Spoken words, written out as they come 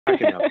I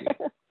can help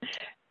you.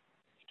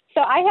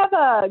 So I have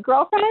a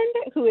girlfriend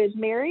who is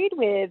married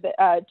with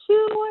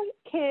 2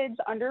 kids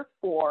under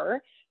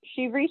 4.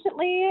 She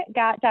recently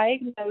got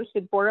diagnosed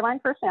with borderline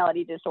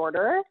personality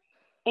disorder,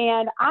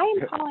 and I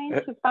am calling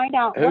to find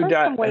out what are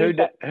some ways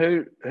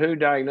who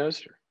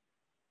diagnosed her?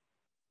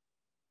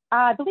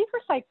 I believe her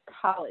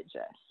psychologist.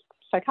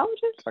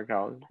 Psychologist?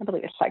 Psychologist. I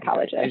believe it's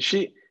psychologist. Okay. And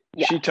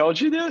she told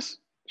you this?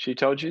 She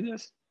told you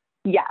this?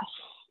 Yes.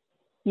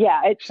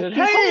 Yeah. She said,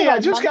 "Hey, I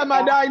just got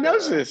my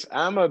diagnosis.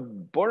 I'm a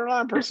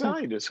borderline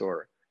personality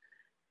disorder."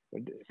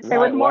 It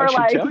was more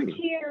like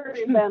tears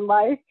and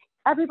like,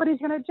 everybody's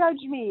going to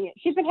judge me.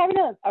 She's been having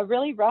a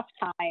really rough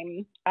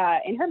time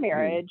in her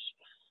marriage,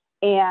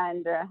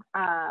 and,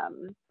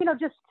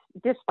 just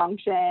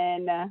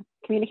dysfunction,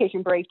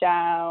 communication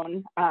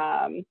breakdown.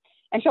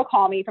 And she'll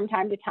call me from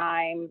time to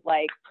time,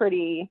 like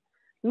pretty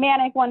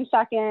manic one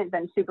second,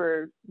 then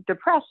super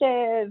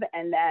depressive,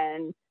 and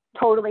then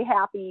totally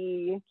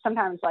happy.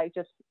 Sometimes like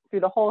just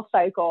through the whole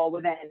cycle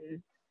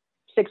within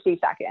 60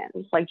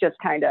 seconds, like just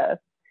kind of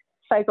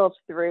cycles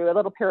through a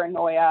little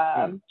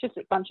paranoia, just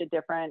a bunch of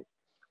different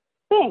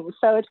things.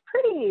 So it's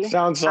pretty.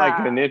 Sounds like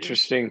an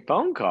interesting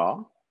phone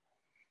call.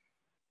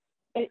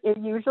 It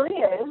usually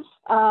is.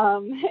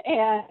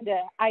 And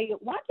I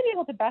want to be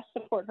able to best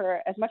support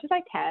her as much as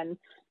I can.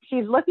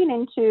 She's looking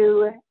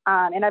into,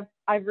 and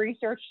I've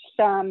researched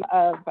some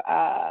of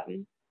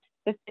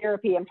the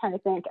therapy. I'm trying to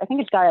think. I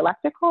think it's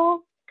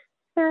dialectical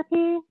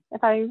therapy,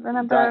 if I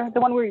remember.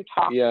 The one where you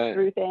talk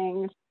through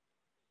things.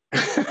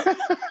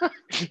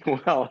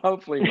 Well,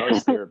 hopefully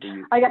most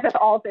therapy. I guess that's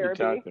all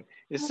therapy.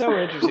 It's so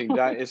interesting.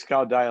 It's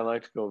called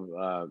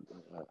dialectical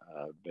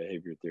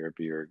behavior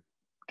therapy or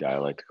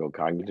dialectical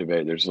cognitive.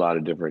 There's a lot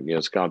of different,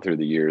 it's gone through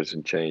the years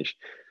and changed.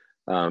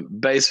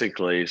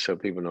 Basically, so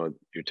people know what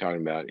you're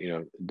talking about,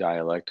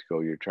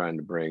 dialectical, you're trying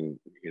to bring,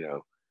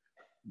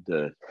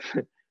 the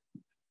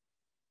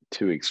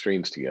 2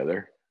 extremes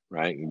together,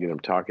 right? And get them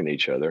talking to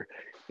each other.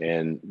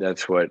 And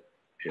that's what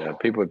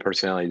people with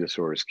personality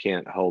disorders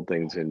can't hold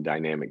things in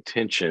dynamic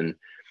tension,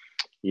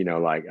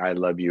 like I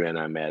love you and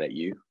I'm mad at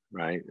you,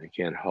 right? They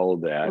can't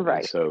hold that.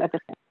 Right. So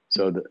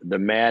the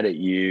mad at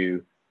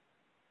you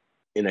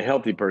in a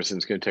healthy person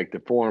is going to take the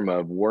form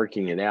of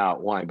working it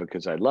out. Why?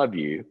 Because I love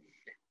you.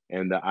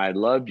 And the I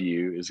love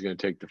you is going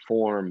to take the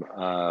form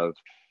of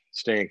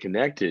staying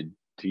connected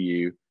to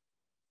you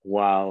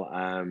while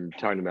I'm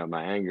talking about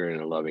my anger in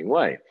a loving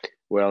way.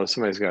 Well, if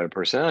somebody's got a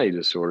personality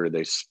disorder,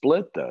 they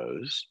split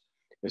those.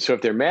 And so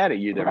if they're mad at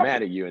you, they're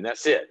mad at you, and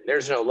that's it.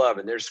 There's no love,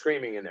 and they're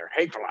screaming and they're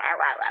hateful.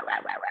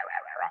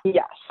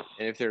 Yes.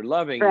 And if they're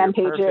loving, you're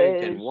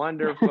perfect and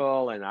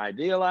wonderful and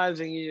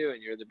idealizing you,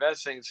 and you're the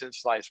best thing since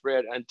sliced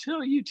bread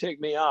until you tick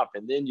me off,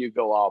 and then you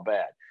go all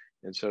bad.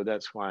 And so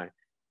that's why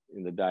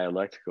in the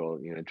dialectical,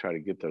 try to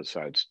get those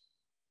sides,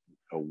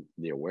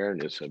 the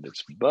awareness of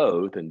it's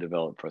both, and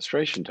develop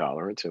frustration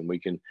tolerance, and we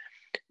can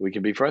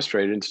be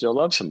frustrated and still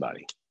love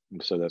somebody.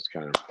 And so that's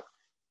kind of,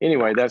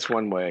 anyway, that's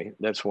one way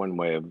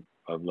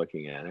of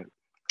looking at it.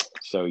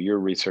 So you're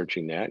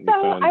researching that. And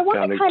so I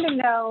want to kind of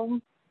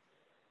know.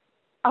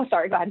 Oh,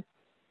 sorry, go ahead.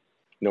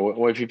 No,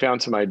 well, if you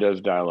found somebody who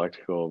does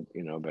dialectical,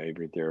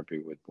 behavior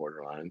therapy with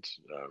borderlines,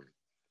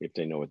 if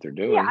they know what they're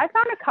doing. Yeah, I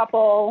found a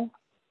couple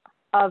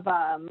of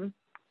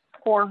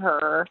for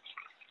her.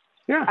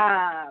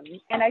 Yeah.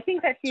 And I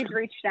think that she's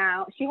reached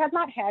out. She has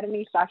not had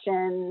any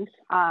sessions.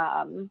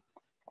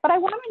 But I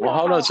want to know. Well,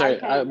 hold on a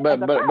second.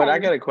 But I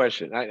got a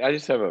question. I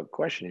just have a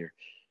question here.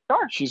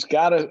 Sure. She's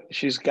got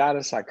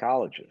a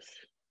psychologist.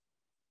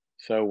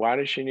 So why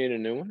does she need a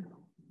new one?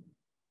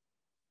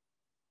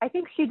 I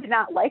think she did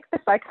not like the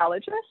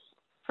psychologist,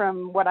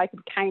 from what I could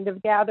kind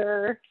of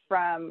gather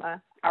from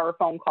our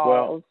phone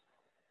calls.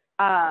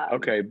 Well,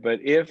 okay, but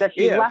if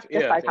she left the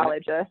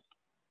psychologist,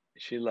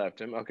 she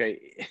left him. Okay,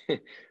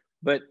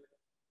 but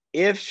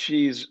if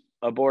she's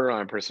a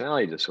borderline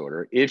personality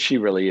disorder, if she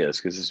really is,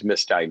 because it's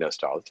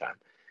misdiagnosed all the time,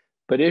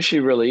 but if she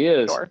really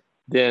is, sure.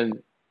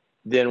 then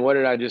what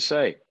did I just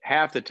say?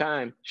 Half the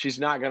time, she's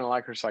not going to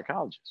like her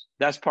psychologist.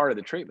 That's part of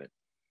the treatment.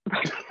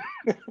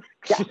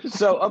 Yeah.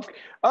 So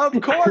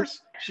of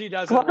course she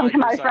doesn't. Welcome like to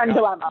my friend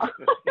dilemma.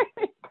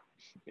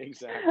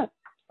 Exactly.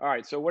 All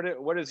right. So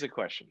what is the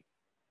question?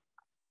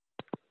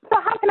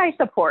 So how can I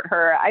support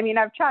her? I mean,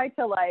 I've tried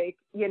to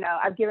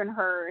I've given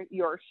her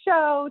your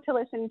show to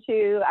listen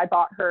to. I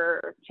bought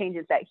her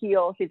Changes That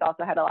Heal. She's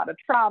also had a lot of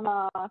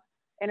trauma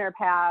in her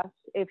past.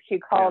 If she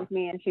calls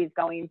me and she's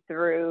going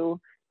through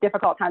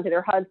difficult times with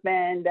her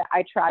husband,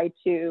 I try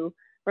to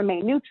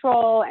remain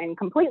neutral and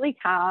completely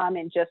calm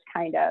and just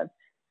kind of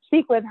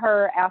speak with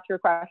her, ask her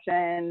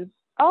questions.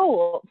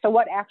 Oh, so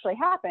what actually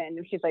happened?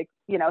 And she's like,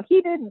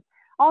 he did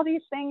all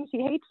these things.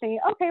 He hates me.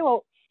 Okay,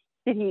 well,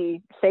 did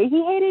he say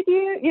he hated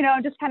you?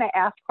 Just kind of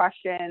ask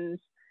questions,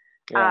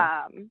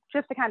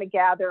 just to kind of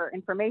gather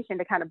information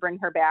to kind of bring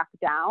her back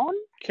down.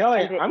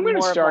 Kelly, I'm going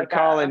to start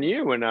calling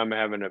you when I'm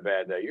having a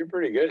bad day. You're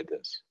pretty good at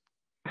this.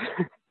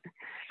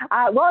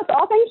 Well, it's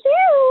all thanks to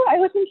you. I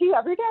listen to you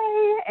every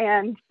day,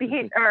 and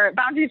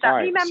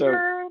Boundaries.me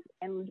member,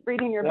 and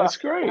reading your book. That's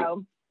great.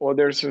 So Well,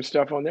 there's some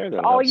stuff on there It's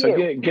that'll all help. So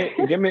you.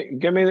 give me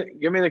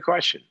the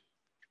question.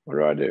 What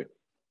do I do?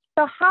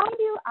 So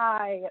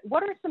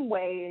what are some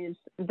ways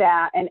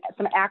that, and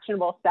some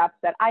actionable steps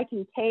that I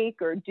can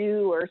take or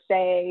do or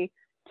say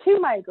to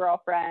my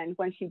girlfriend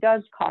when she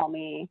does call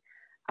me,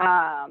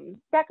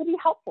 that could be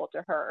helpful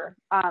to her,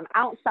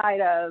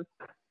 outside of,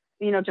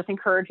 just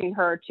encouraging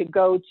her to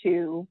go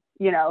to,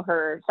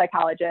 her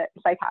psychiatrist,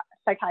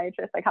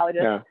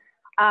 Yeah.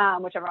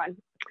 whichever one.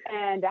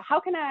 And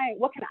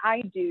what can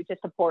I do to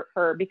support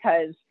her?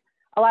 Because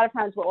a lot of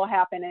times what will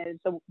happen is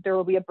there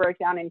will be a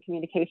breakdown in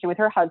communication with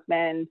her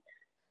husband.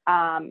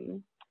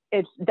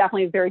 It's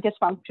definitely very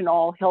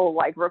dysfunctional. He'll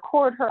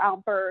record her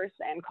outbursts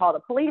and call the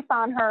police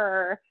on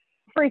her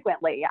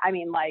frequently. I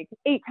mean,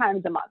 8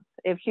 times a month.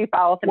 If she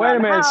follows him Wait a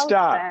around the minute, house,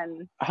 stop.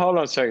 then Hold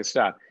on a second,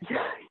 stop.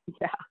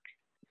 yeah.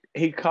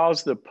 He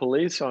calls the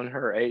police on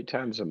her 8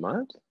 times a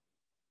month?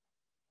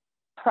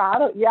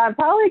 Probably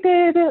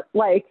did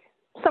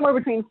somewhere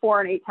between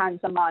 4 and 8 times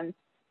a month.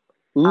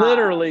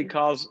 Literally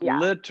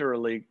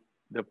literally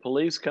the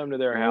police come to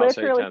their house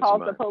 8 times a month.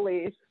 Calls the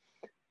police.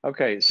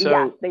 Okay,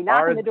 so they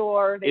knock on the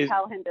door, they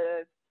tell him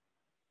to,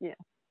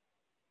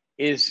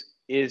 Is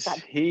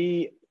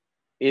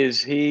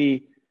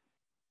he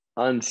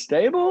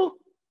unstable,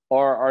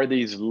 or are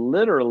these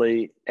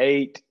literally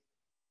 8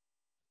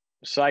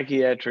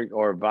 psychiatric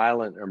or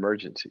violent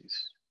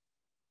emergencies?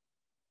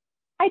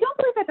 I don't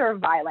believe that they're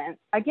violent.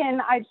 Again,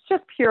 it's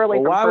just purely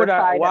from first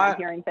side that I'm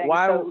hearing things.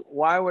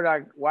 Why would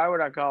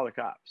I call the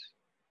cops?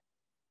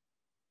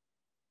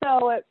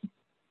 So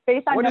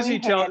based on what does he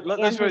tell?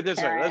 Let's put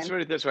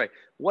it this way.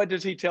 What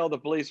does he tell the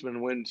policeman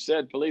when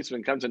said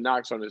policeman comes and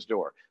knocks on his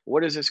door?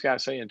 What is this guy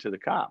saying to the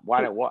cop?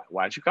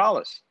 Why'd you call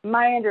us?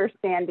 My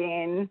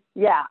understanding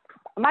is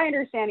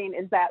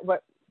that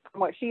from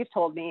what she's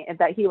told me is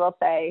that he will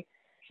say,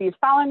 she's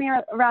following me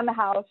around the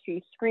house,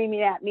 she's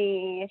screaming at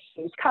me,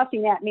 she's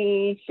cussing at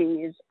me,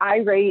 she's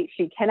irate,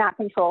 she cannot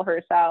control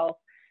herself,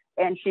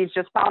 and she's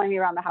just following me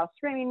around the house,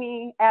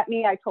 screaming at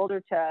me. I told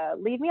her to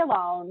leave me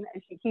alone,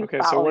 and she keeps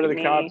following me. So what do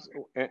the cops?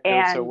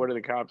 So what do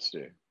the cops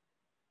do?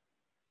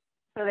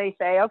 So they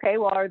say, okay,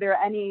 well, is there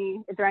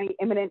any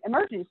imminent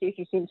emergency?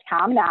 She seems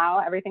calm now.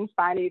 Everything's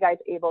fine. Are you guys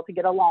able to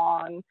get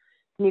along?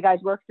 Can you guys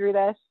work through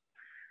this?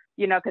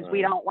 Because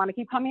we don't want to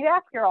keep coming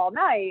back here all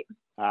night.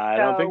 I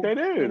don't think they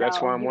do.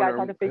 That's why I'm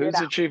wondering who's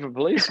the chief of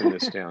police in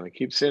this town that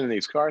keeps sending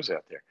these cars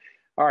out there.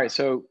 All right.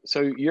 So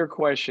your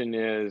question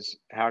is,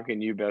 how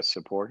can you best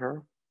support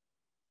her?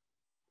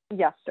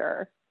 Yes,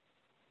 sir.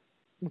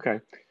 Okay.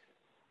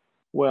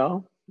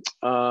 Well,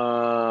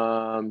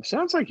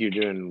 sounds like you're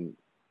doing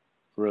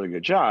a really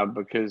good job,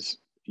 because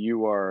you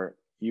were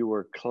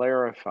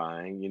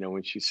clarifying,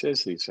 when she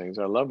says these things.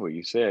 I love what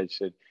you said. She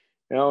said,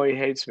 "No, he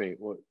hates me."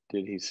 Well,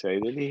 did he say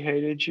that he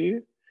hated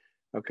you?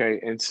 Okay.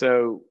 And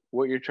so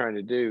what you're trying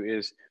to do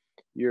is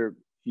you're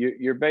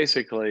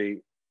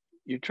basically,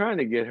 you're trying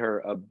to get her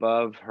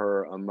above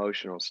her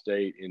emotional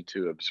state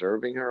into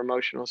observing her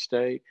emotional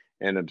state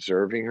and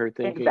observing her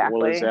thinking. Exactly.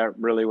 Well, is that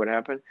really what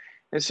happened?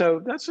 And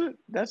so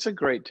that's a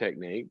great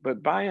technique.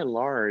 But by and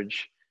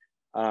large,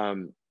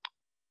 the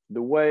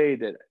way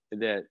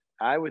that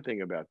I would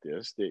think about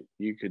this, that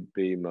you could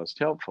be most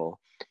helpful,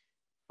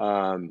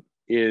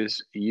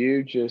 is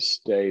you just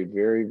stay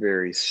very,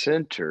 very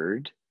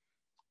centered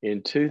in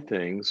 2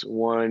 things.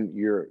 One,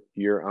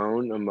 your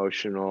own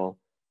emotional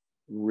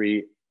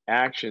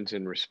reactions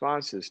and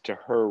responses to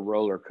her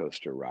roller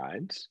coaster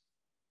rides.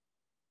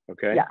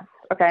 Okay. Yeah.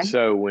 Okay.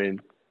 So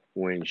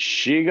when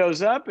she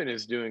goes up and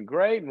is doing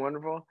great and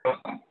wonderful,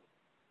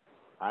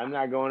 I'm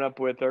not going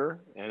up with her,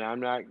 and I'm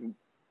not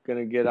going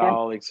to get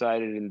all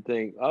excited and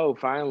think, oh,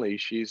 finally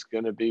she's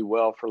going to be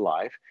well for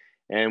life.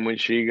 And when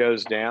she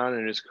goes down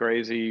and is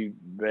crazy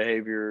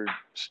behavior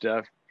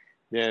stuff,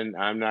 then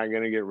I'm not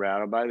going to get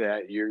rattled by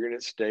that. You're going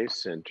to stay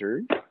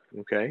centered.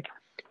 Okay.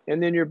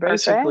 And then you're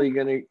basically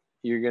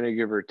you're going to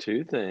give her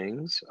 2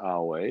 things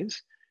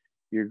always.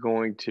 You're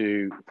going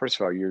to, first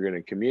of all, you're going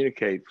to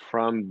communicate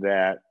from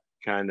that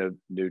kind of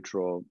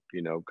neutral,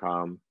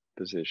 calm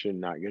position,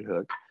 not get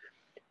hooked.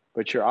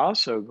 But you're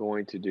also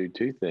going to do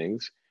 2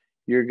 things.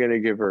 You're going to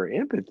give her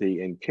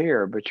empathy and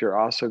care, but you're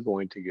also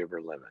going to give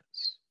her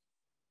limits.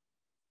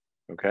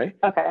 Okay.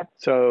 Okay.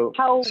 So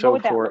what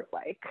would that look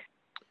like?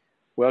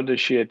 Well,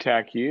 does she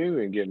attack you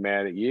and get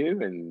mad at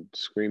you and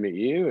scream at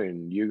you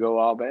and you go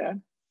all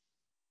bad?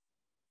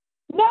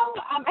 No,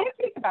 I have to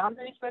make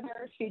boundaries with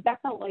her. She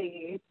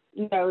definitely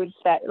knows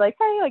that,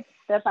 hey,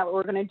 that's not what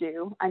we're going to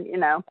do. And,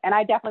 and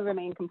I definitely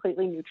remain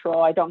completely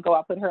neutral. I don't go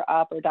up with her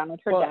up or down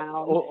with her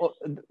down. Well,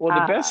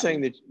 the best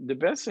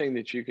thing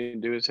that you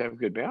can do is have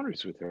good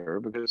boundaries with her,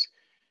 because,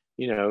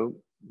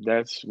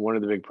 that's one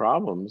of the big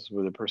problems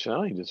with a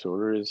personality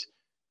disorder is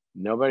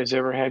nobody's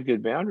ever had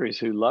good boundaries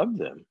who love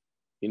them.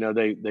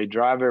 They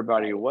drive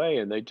everybody away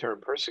and they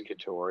turn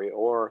persecutory,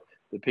 or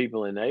the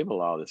people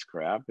enable all this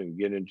crap and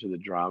get into the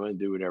drama and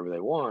do whatever they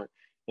want.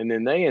 And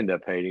then they end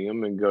up hating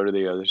them and go to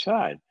the other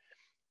side.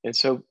 And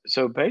so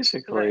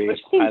basically,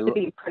 which seems to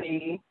be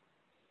pretty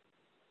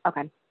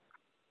okay.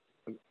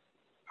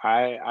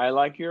 I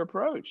like your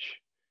approach.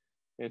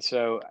 And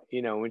so,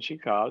 when she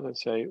calls, I'd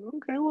say,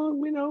 okay,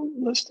 well,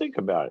 let's think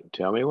about it.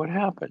 Tell me what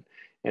happened.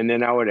 And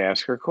then I would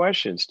ask her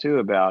questions too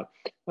about,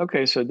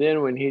 okay, so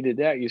then when he did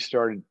that,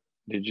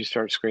 did you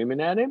start screaming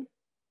at him?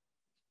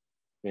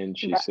 And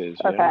she Yes. says,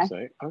 yeah. I Okay.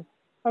 say, "Oh,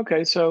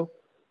 okay, so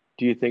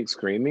do you think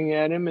screaming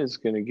at him is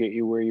going to get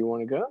you where you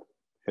want to go?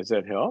 Has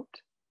that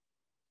helped?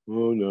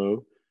 Oh,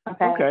 no.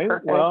 Okay. Okay,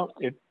 Perfect. well,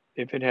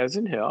 if it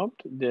hasn't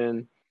helped,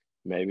 then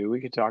maybe we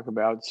could talk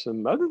about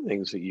some other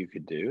things that you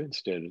could do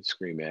instead of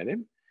scream at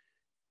him.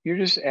 You're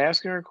just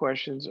asking her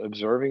questions,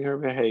 observing her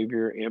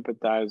behavior,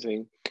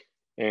 empathizing,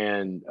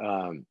 and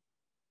I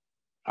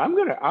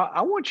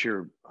want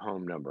your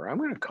home number. I'm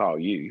gonna call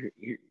you.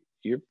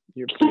 You're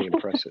pretty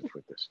impressive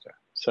with this stuff.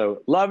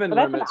 So love and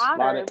Well, that's an limits.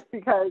 honor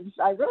because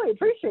I really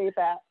appreciate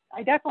that.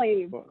 I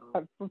definitely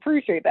Well,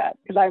 appreciate that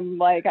because I'm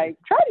like, I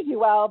try to do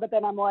well, but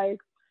then I'm like,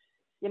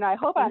 I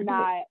hope I'm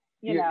not,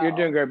 you're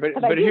doing great.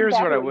 because I But do here's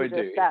what exactly I what you would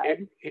do. just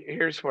said.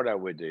 Here's what I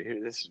would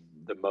do. This is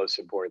the most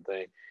important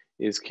thing: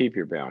 is keep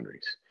your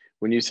boundaries.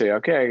 When you say,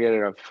 "Okay, I get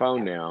it off the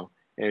phone now,"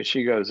 and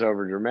she goes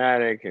over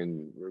dramatic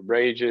and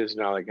rages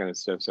and all that kind of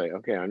stuff, say,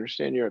 "Okay, I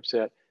understand you're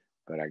upset,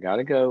 but I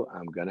gotta go.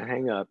 I'm gonna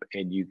hang up,"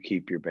 and you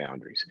keep your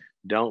boundaries.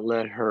 Don't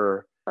let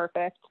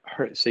Perfect.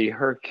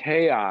 her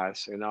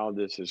chaos and all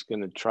this is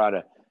going to try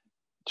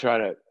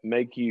to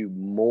make you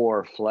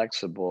more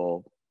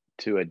flexible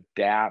to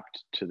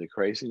adapt to the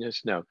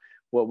craziness. No,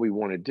 what we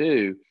want to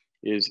do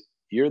is,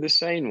 you're the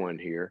sane one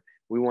here.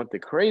 We want the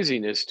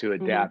craziness to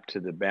Mm-hmm. adapt to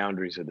the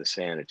boundaries of the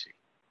sanity.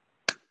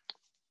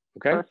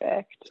 Okay,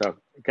 Perfect. so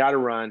got to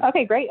run.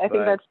 Okay, great. I think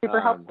But that's super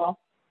helpful.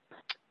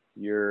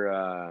 you're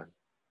I'm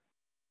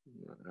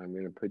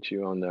going to put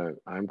you on the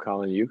I'm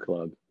calling you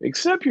club,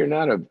 except you're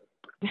not a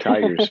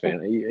Tigers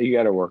fan. You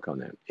got to work on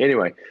that.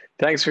 Anyway,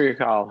 thanks for your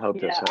call. Hope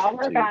that's Yeah, I'll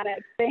helpful to work you. on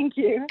it. Thank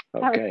you.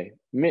 Okay.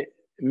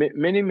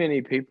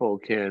 Many people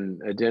can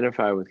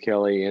identify with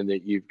Kelly in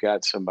that you've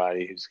got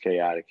somebody who's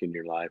chaotic in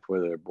your life,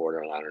 whether they're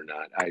borderline or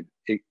not.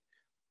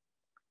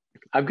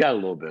 I've got a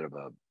little bit of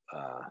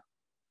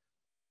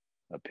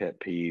a pet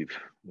peeve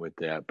with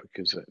that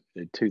because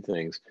two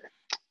things.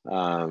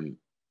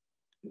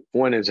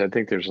 One is I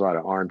think there's a lot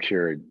of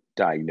armchair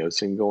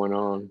diagnosing going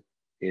on.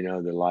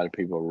 That a lot of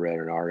people read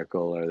an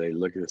article or they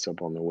look this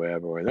up on the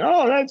web or,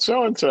 oh, that's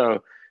so and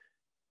so.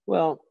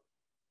 Well,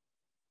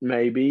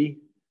 maybe,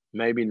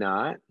 maybe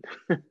not.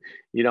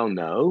 You don't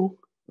know.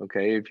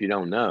 Okay. If you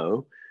don't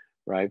know,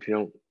 right? If you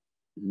don't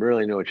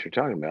really know what you're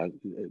talking about,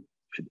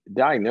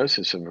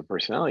 diagnosis of a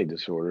personality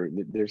disorder,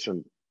 there's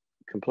some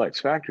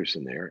complex factors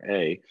in there.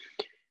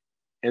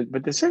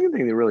 But the second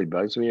thing that really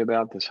bugs me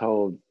about this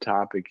whole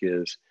topic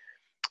is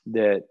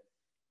that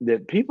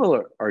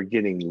people are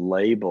getting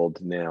labeled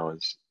now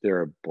as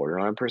they're a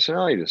borderline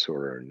personality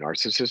disorder,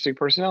 narcissistic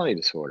personality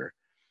disorder.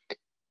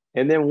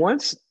 And then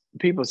once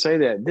people say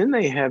that, then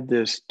they have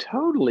this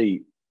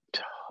two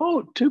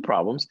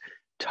problems: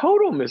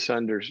 total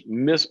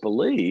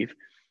misbelief.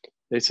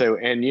 They say,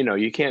 and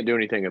you can't do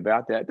anything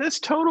about that.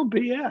 That's total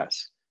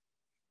BS.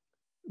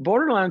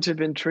 Borderlines have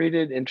been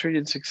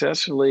treated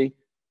successfully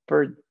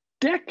for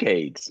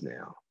decades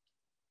now.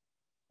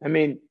 I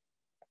mean,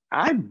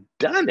 I've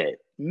done it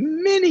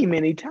many,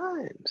 many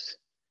times.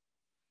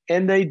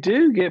 And they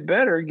do get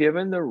better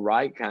given the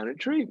right kind of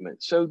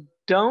treatment. So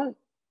don't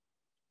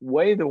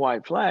wave the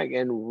white flag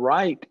and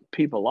write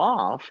people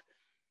off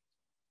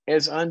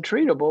as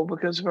untreatable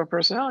because of a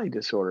personality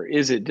disorder.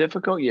 Is it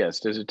difficult? Yes.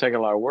 Does it take a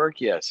lot of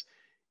work? Yes.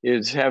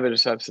 Is having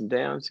its ups and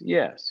downs?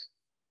 Yes.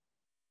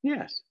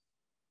 Yes.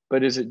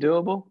 But is it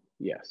doable?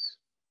 Yes.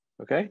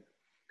 Okay.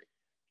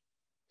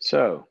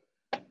 So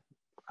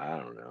I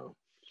don't know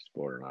if it's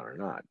borderline or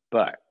not,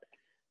 but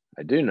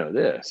I do know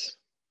this,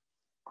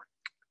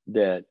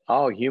 that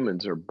all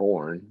humans are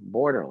born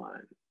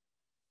borderline.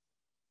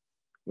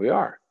 We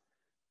are.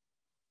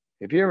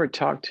 Have you ever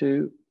talked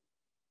to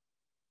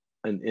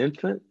an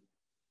infant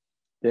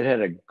that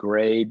had a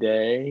gray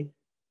day?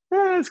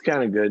 It's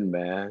kind of good and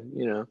bad,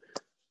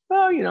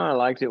 Well, I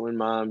liked it when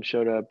mom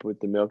showed up with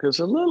the milk. It's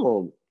a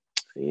little,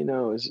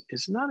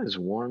 it's not as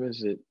warm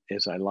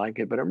as I like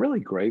it, but I'm really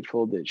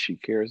grateful that she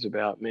cares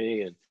about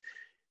me,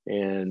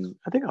 and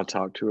I think I'll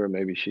talk to her.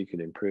 Maybe she could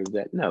improve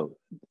that. No,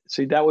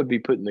 see, that would be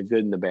putting the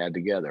good and the bad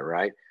together,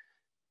 right?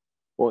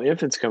 Well,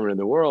 infants come into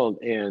the world,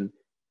 and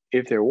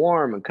if they're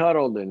warm and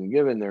cuddled and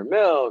given their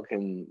milk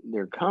and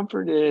they're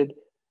comforted,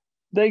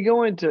 they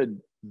go into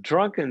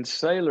drunken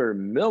sailor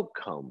milk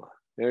coma.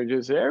 They're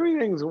just,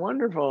 everything's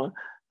wonderful.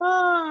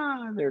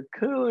 They're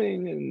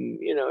cooing and,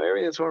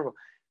 everything's wonderful.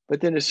 But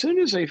then as soon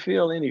as they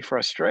feel any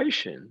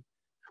frustration,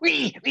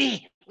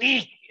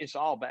 it's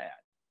all bad.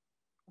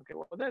 Okay,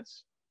 well,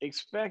 that's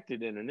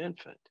expected in an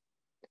infant.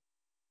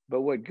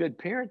 But what good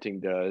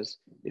parenting does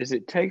is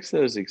it takes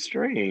those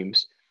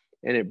extremes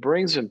and it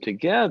brings them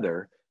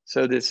together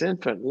so this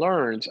infant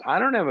learns, I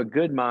don't have a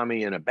good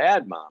mommy and a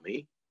bad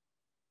mommy.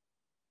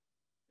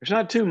 There's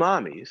not two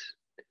mommies,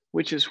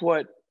 which is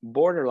what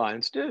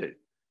borderlines do.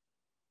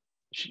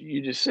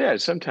 you just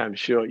said,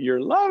 sometimes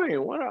you're loving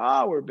and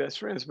we're best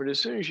friends. But as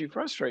soon as you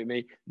frustrate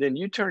me, then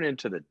you turn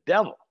into the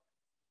devil,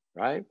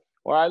 right?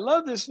 Or I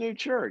love this new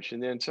church.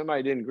 And then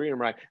somebody didn't greet them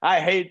right. I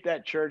hate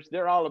that church.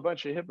 They're all a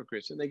bunch of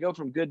hypocrites. And they go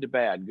from good to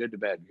bad, good to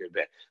bad, good to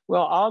bad.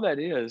 Well, all that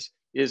is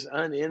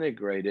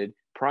unintegrated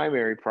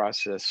primary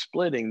process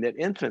splitting that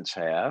infants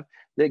have,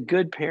 that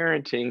good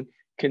parenting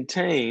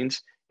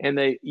contains. And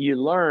you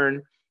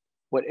learn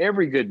what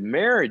every good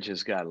marriage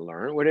has got to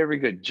learn, what every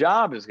good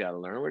job has got to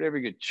learn, what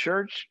every good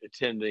church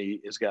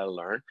attendee has got to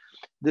learn.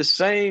 The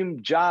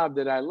same job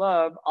that I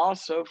love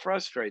also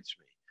frustrates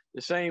me.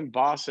 The same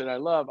boss that I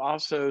love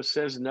also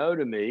says no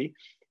to me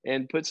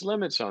and puts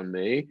limits on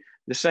me.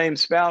 The same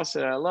spouse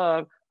that I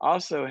love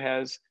also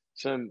has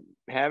some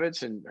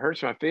habits and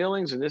hurts my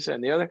feelings and this, that,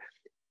 and the other.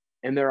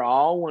 And they're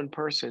all one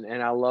person,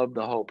 and I love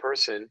the whole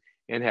person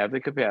and have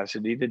the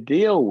capacity to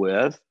deal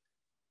with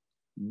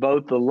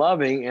both the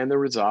loving and the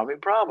resolving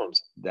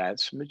problems.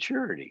 That's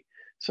maturity.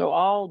 So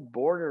all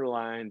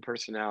borderline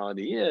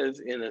personality is,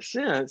 in a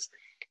sense,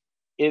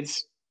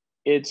 it's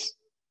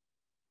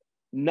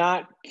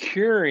not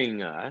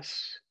curing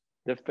us,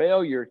 the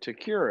failure to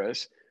cure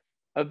us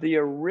of the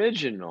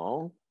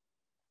original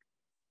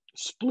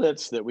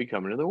splits that we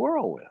come into the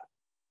world with.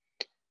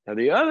 Now,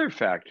 the other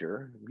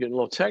factor, I'm getting a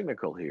little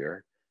technical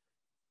here,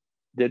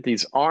 that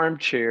these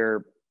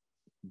armchair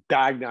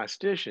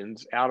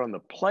diagnosticians out on the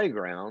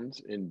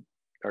playgrounds and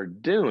are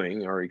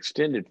doing, or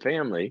extended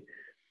family,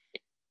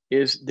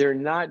 is they're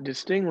not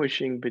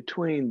distinguishing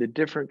between the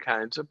different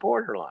kinds of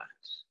borderlines.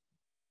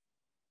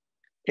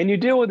 And you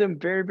deal with them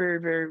very, very,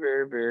 very,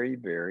 very, very,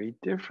 very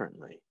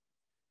differently.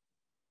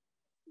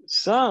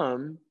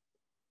 Some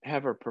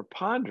have a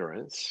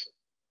preponderance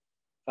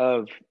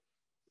of,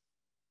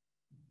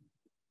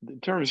 the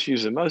term that's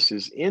used the most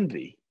is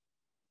envy,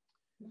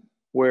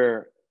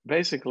 where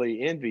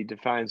basically envy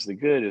defines the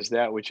good as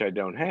that which I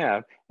don't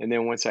have. And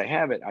then once I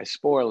have it, I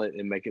spoil it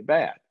and make it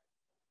bad.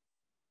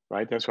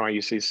 Right? That's why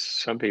you see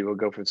some people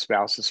go from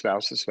spouse to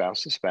spouse to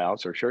spouse to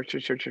spouse, or church to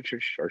church to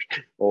church,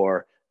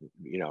 or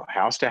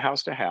house to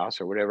house to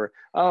house, or whatever.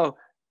 Oh,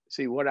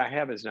 see, what I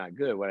have is not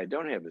good. What I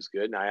don't have is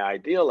good. And I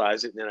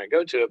idealize it, and then I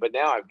go to it, but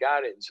now I've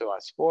got it. And so I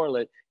spoil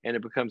it, and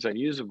it becomes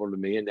unusable to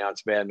me. And now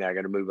it's bad. And I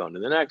got to move on to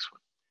the next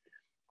one.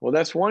 Well,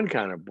 that's one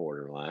kind of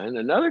borderline.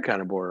 Another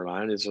kind of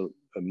borderline is a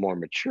more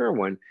mature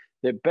one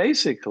that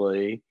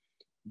basically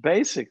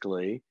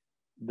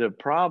the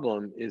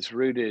problem is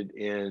rooted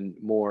in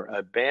more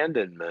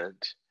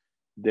abandonment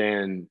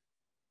than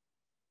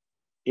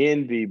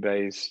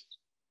envy-based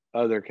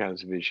other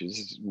kinds of issues.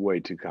 It's way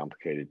too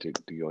complicated to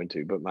go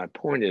into. But my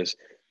point is,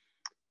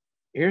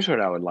 here's what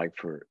I would like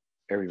for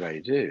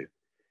everybody to do.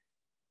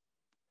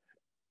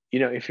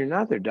 If you're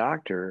not their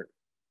doctor,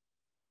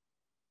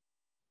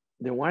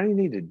 then why do you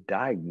need to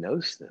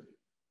diagnose them?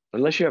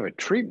 Unless you have a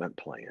treatment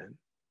plan.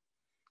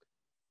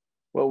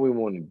 What we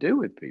want to do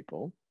with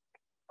people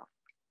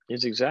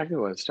is exactly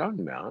what it's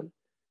talking about.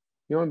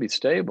 You want to be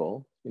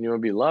stable, and you want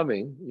to be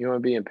loving, you want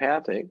to be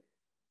empathic,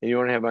 and you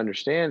want to have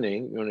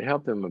understanding, you want to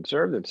help them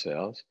observe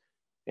themselves,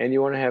 and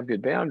you want to have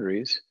good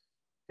boundaries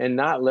and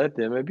not let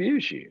them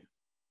abuse you,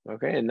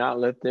 okay? And not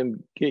let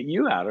them get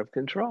you out of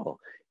control.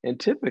 And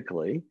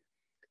typically,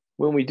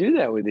 when we do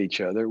that with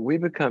each other, we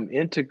become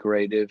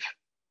integrative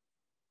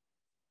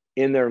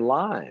in their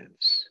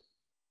lives.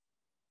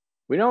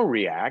 We don't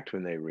react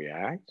when they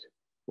react.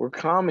 We're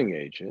calming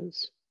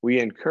agents. We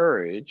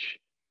encourage,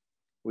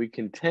 we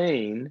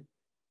contain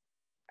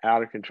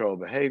out of control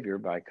behavior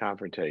by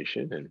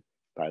confrontation and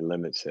by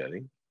limit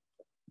setting.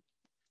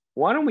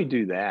 Why don't we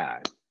do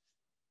that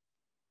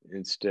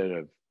instead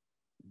of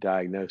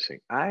diagnosing?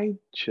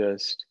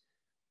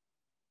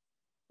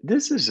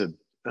 This is a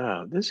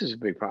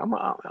big problem.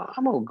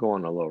 I'm gonna go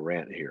on a little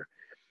rant here.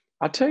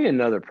 I'll tell you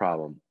another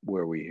problem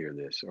where we hear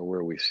this, or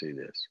where we see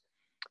this,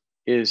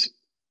 is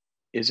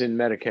in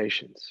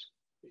medications,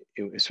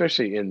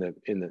 especially in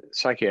the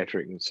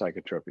psychiatric and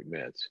psychotropic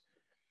meds.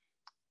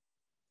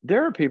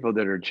 There are people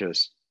that are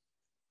just,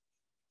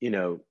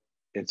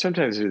 and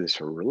sometimes they do this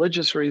for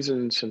religious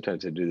reasons.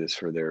 Sometimes they do this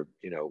for their,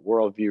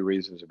 worldview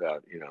reasons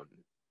about,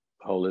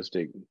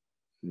 holistic,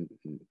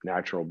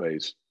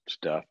 natural-based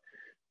stuff,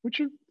 which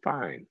are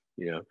fine.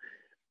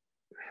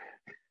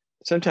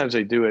 Sometimes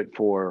they do it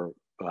for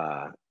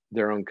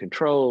their own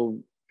control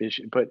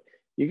issue. But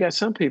you got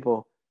some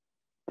people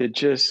that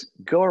just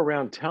go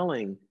around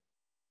telling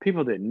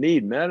people that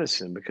need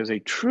medicine because they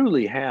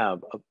truly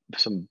have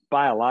some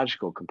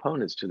biological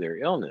components to their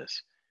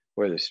illness,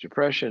 whether it's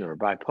depression or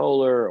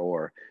bipolar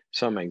or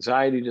some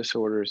anxiety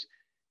disorders.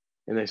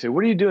 And they say,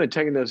 what are you doing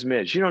taking those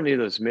meds? You don't need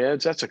those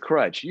meds. That's a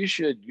crutch. You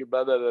should,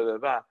 blah, blah, blah, blah,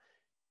 blah.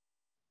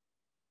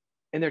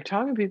 And they're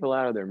talking people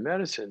out of their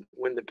medicine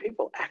when the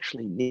people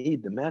actually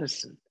need the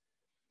medicine.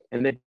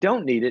 And they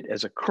don't need it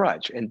as a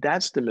crutch. And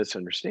that's the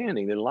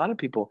misunderstanding, that a lot of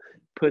people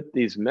put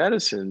these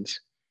medicines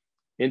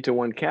into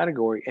one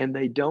category and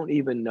they don't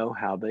even know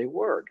how they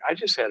work. I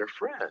just had a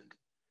friend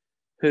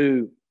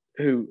who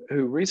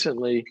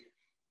recently,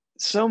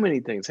 so many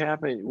things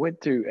happened,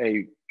 went through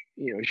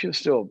she was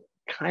still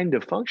kind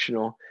of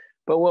functional,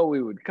 but what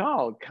we would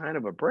call kind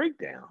of a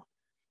breakdown.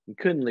 You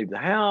couldn't leave the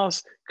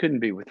house, couldn't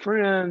be with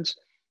friends,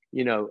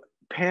 you know,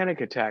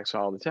 panic attacks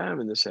all the time,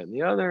 and this, that, and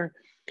the other.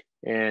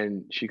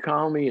 And she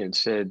called me and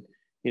said,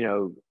 you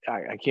know,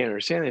 I can't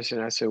understand this.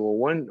 And I said, well,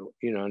 one,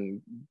 you know,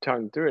 and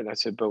talking through it, and I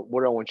said, but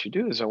what I want you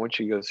to do is I want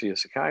you to go see a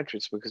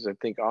psychiatrist, because I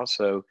think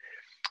also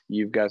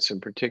you've got some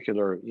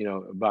particular, you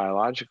know,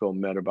 biological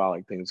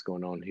metabolic things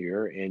going on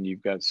here, and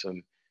you've got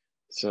some,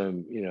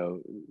 you know,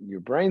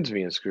 your brain's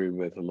being screwed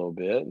with a little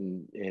bit,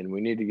 and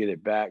we need to get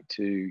it back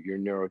to your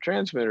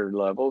neurotransmitter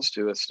levels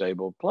to a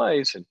stable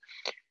place. And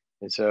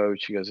so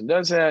she goes and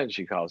does that, and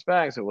she calls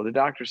back and said, well, the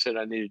doctor said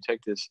I need to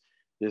take this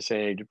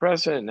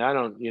antidepressant, and I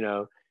don't, you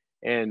know,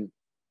 and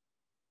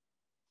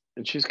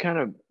she's kind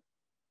of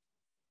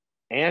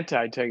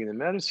anti taking the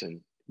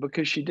medicine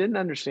because she didn't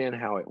understand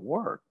how it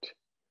worked.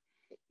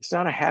 It's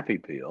not a happy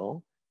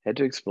pill. Had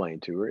to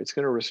explain to her. It's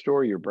going to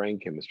restore your brain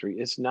chemistry.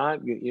 It's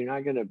not, you're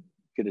not going to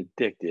get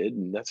addicted,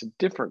 and that's a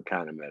different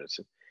kind of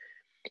medicine.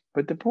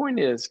 But the point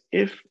is,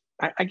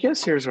 I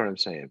guess here's what I'm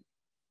saying.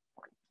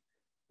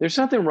 There's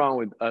something wrong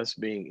with us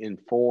being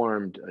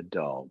informed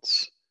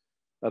adults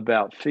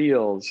about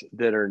fields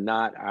that are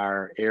not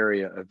our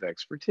area of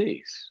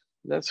expertise.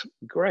 That's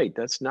great.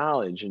 That's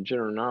knowledge and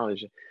general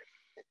knowledge.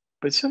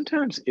 But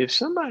sometimes if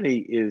somebody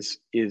is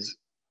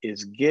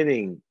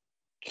getting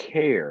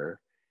care,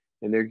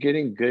 and they're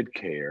getting good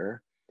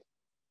care,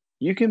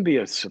 you can be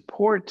a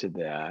support to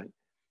that,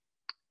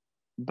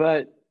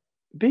 but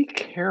be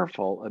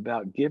careful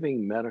about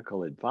giving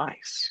medical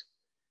advice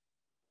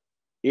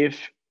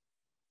if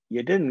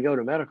you didn't go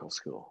to medical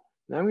school.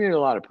 Now, I'm getting a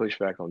lot of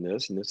pushback on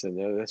this and this and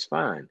that. That's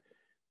fine.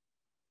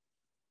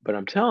 But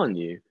I'm telling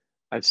you,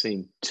 I've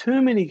seen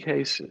too many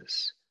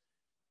cases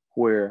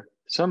where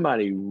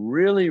somebody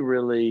really,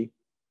 really,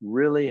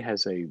 really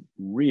has a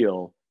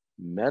real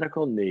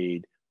medical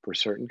need for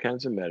certain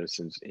kinds of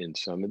medicines in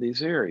some of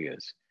these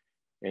areas.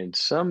 And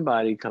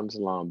somebody comes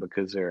along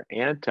because they're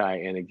anti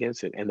and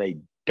against it, and they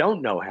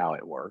don't know how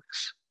it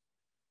works.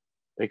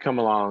 They come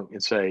along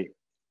and say,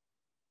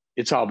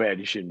 it's all bad,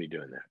 you shouldn't be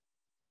doing that.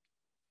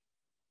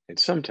 And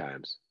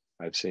sometimes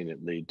I've seen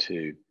it lead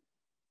to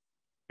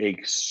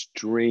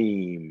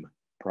extreme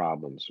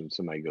problems when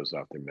somebody goes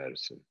off their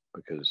medicine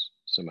because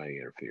somebody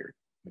interfered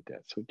with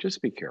that. So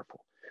just be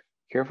careful.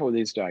 Careful with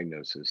these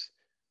diagnoses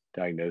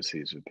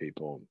with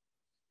people.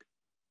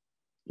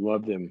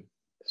 Love them,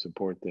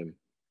 support them,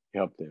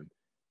 help them,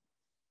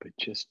 but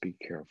just be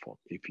careful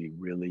if you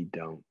really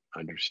don't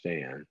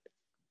understand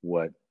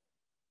what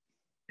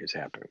is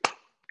happening.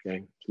 Okay,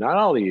 it's not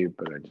all of you,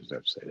 but I just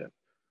have to say that.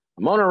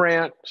 I'm on a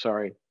rant.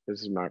 Sorry,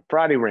 this is my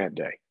Friday rant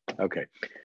day. Okay.